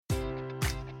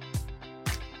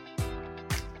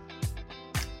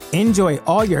Enjoy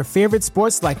all your favorite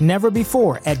sports like never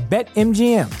before at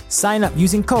BetMGM. Sign up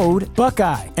using code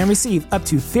Buckeye and receive up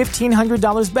to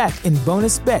 $1,500 back in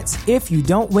bonus bets if you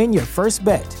don't win your first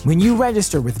bet. When you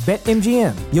register with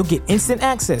BetMGM, you'll get instant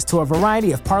access to a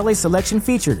variety of parlay selection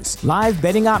features, live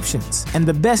betting options, and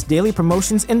the best daily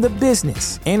promotions in the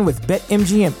business. And with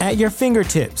BetMGM at your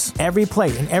fingertips, every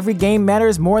play and every game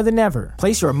matters more than ever.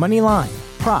 Place your money line,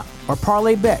 prop, or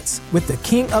parlay bets with the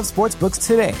king of sportsbooks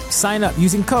today. Sign up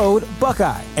using code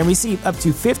Buckeye and receive up to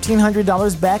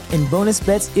 $1,500 back in bonus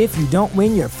bets if you don't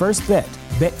win your first bet.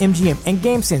 BetMGM and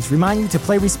GameSense remind you to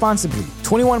play responsibly.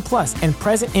 21 plus and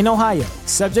present in Ohio,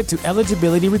 subject to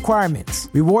eligibility requirements.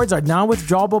 Rewards are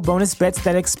non-withdrawable bonus bets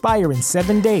that expire in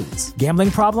 7 days. Gambling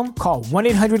problem? Call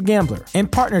 1-800-GAMBLER. In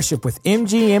partnership with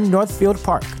MGM Northfield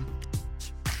Park.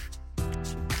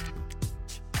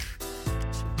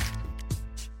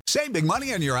 Save big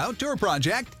money on your outdoor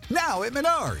project now at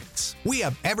Menards. We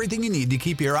have everything you need to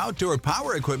keep your outdoor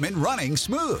power equipment running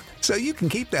smooth so you can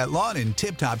keep that lawn in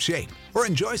tip-top shape or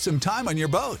enjoy some time on your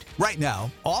boat. Right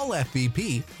now, all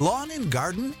FVP, lawn and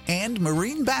garden, and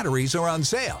marine batteries are on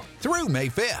sale through May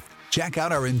 5th. Check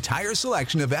out our entire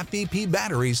selection of FVP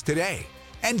batteries today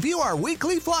and view our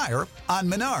weekly flyer on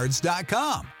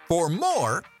Menards.com for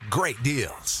more great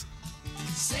deals.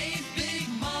 Save big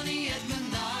money at Menards.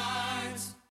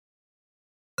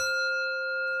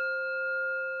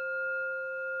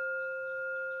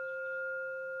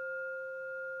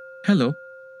 Hello,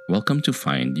 welcome to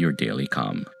Find Your Daily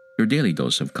Calm, your daily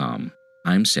dose of calm.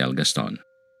 I'm Sel Gaston.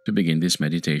 To begin this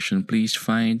meditation, please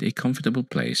find a comfortable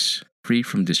place, free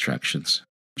from distractions,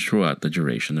 throughout the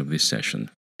duration of this session,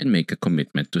 and make a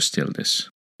commitment to stillness.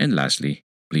 And lastly,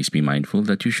 please be mindful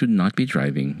that you should not be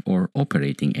driving or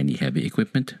operating any heavy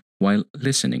equipment while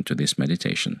listening to this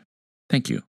meditation. Thank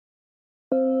you.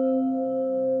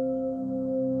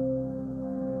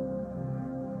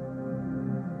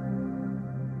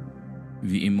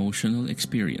 The emotional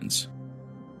experience.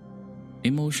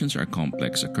 Emotions are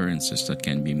complex occurrences that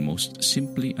can be most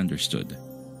simply understood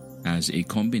as a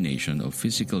combination of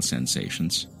physical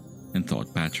sensations and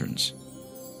thought patterns.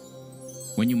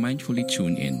 When you mindfully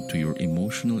tune in to your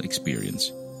emotional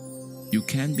experience, you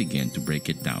can begin to break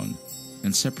it down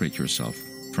and separate yourself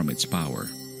from its power.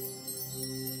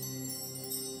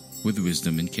 With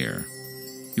wisdom and care,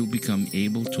 you'll become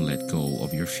able to let go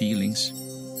of your feelings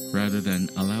rather than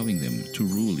allowing them to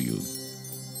rule you.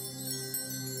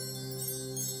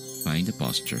 Find a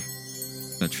posture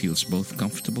that feels both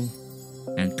comfortable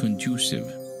and conducive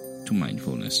to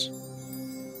mindfulness.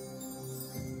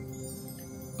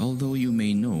 Although you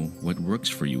may know what works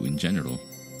for you in general,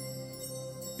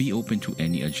 be open to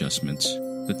any adjustments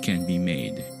that can be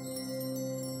made.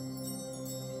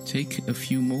 Take a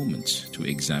few moments to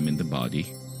examine the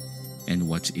body and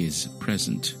what is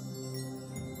present.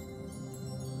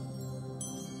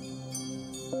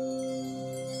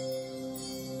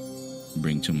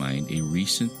 Bring to mind a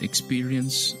recent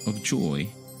experience of joy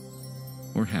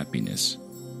or happiness.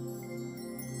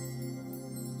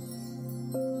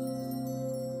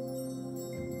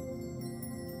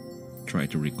 Try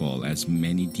to recall as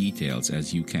many details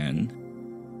as you can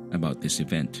about this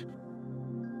event.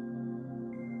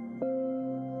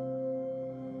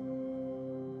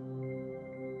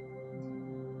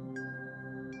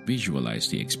 Visualize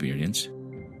the experience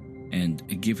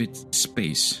and give it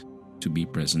space to be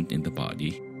present in the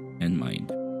body and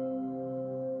mind.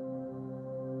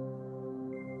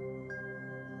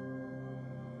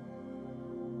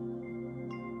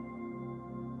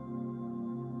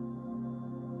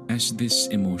 As this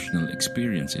emotional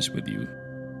experience is with you,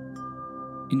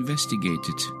 investigate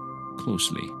it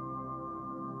closely.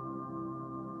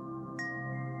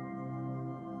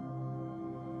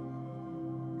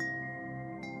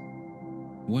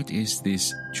 What is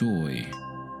this joy?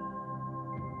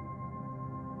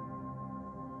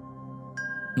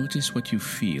 Notice what you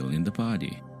feel in the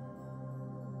body.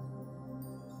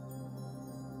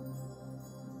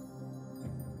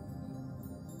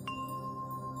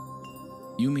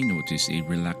 You may notice a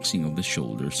relaxing of the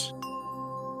shoulders,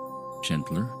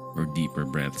 gentler or deeper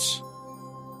breaths,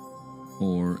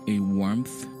 or a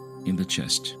warmth in the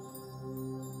chest.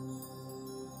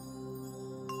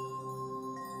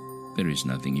 There is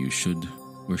nothing you should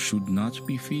or should not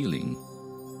be feeling.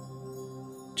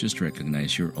 Just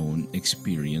recognize your own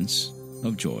experience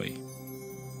of joy.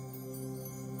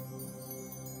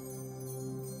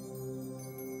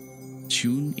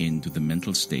 Tune into the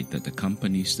mental state that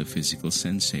accompanies the physical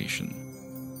sensation.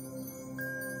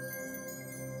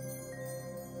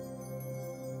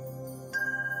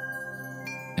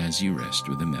 As you rest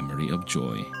with the memory of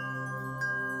joy,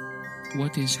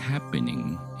 what is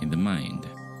happening in the mind.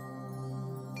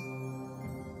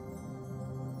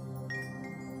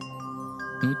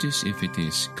 Notice if it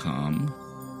is calm,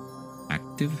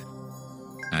 active,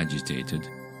 agitated,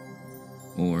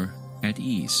 or at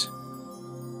ease.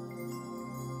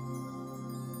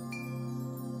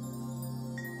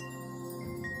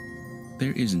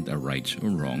 There isn't a right or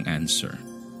wrong answer.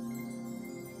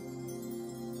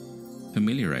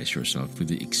 Familiarize yourself with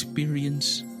the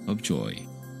experience of joy.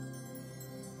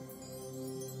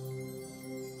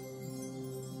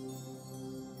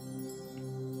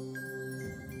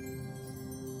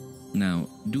 Now,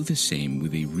 do the same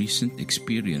with a recent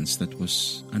experience that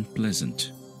was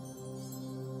unpleasant.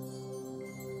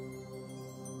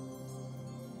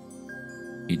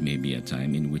 It may be a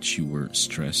time in which you were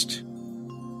stressed,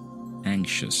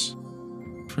 anxious,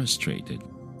 frustrated,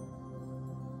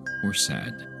 or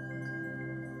sad.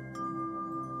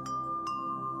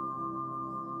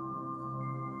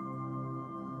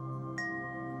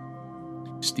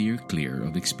 Steer clear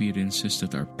of experiences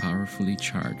that are powerfully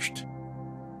charged,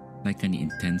 like an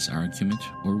intense argument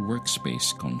or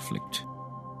workspace conflict.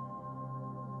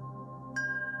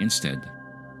 Instead,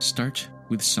 start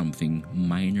with something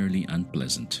minorly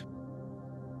unpleasant,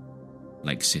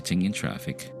 like sitting in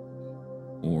traffic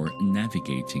or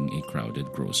navigating a crowded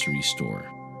grocery store.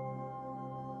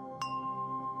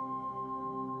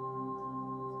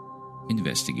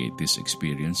 Investigate this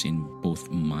experience in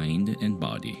both mind and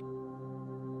body,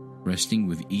 resting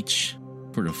with each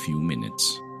for a few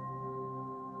minutes.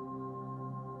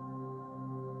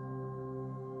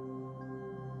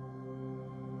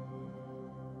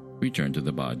 Return to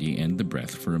the body and the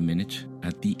breath for a minute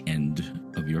at the end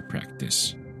of your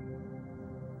practice.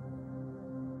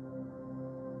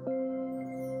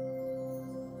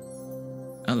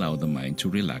 Allow the mind to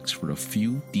relax for a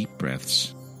few deep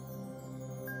breaths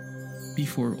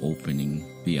before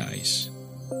opening the eyes.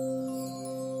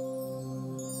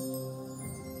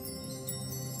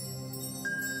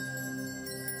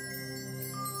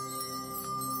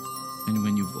 And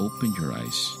when you've opened your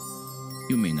eyes,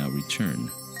 you may now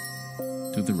return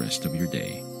to the rest of your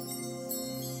day.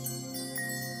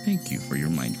 Thank you for your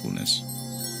mindfulness.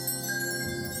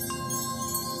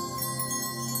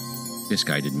 This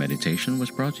guided meditation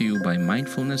was brought to you by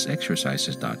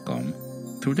mindfulnessexercises.com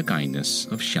through the kindness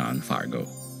of Sean Fargo.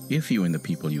 If you and the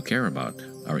people you care about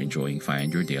are enjoying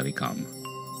Find Your Daily Calm,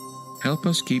 help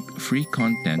us keep free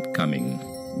content coming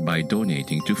by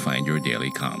donating to Find Your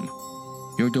Daily Calm.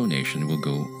 Your donation will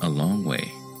go a long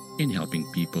way in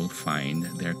helping people find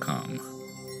their calm.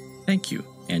 Thank you,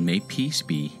 and may peace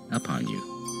be upon you.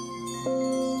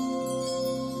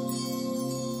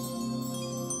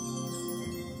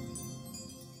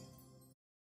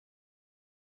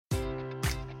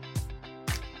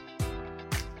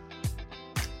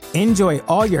 Enjoy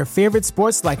all your favorite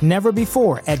sports like never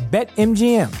before at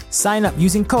BetMGM. Sign up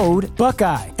using code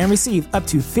Buckeye and receive up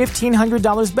to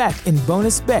 $1,500 back in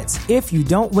bonus bets if you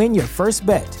don't win your first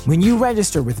bet. When you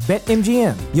register with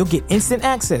BetMGM, you'll get instant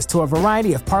access to a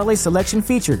variety of parlay selection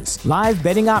features, live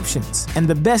betting options, and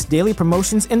the best daily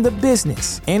promotions in the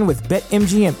business. And with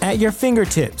BetMGM at your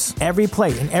fingertips, every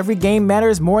play and every game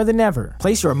matters more than ever.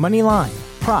 Place your money line,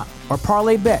 prop, or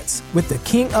parlay bets with the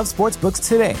king of sportsbooks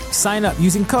today. Sign up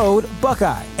using code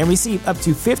Buckeye and receive up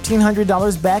to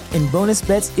 $1,500 back in bonus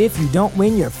bets if you don't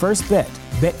win your first bet.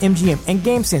 BetMGM and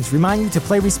GameSense remind you to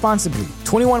play responsibly.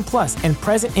 21 plus and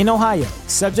present in Ohio,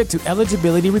 subject to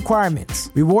eligibility requirements.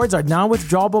 Rewards are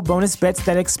non-withdrawable bonus bets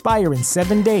that expire in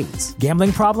 7 days.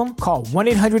 Gambling problem? Call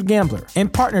 1-800-GAMBLER in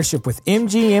partnership with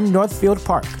MGM Northfield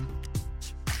Park.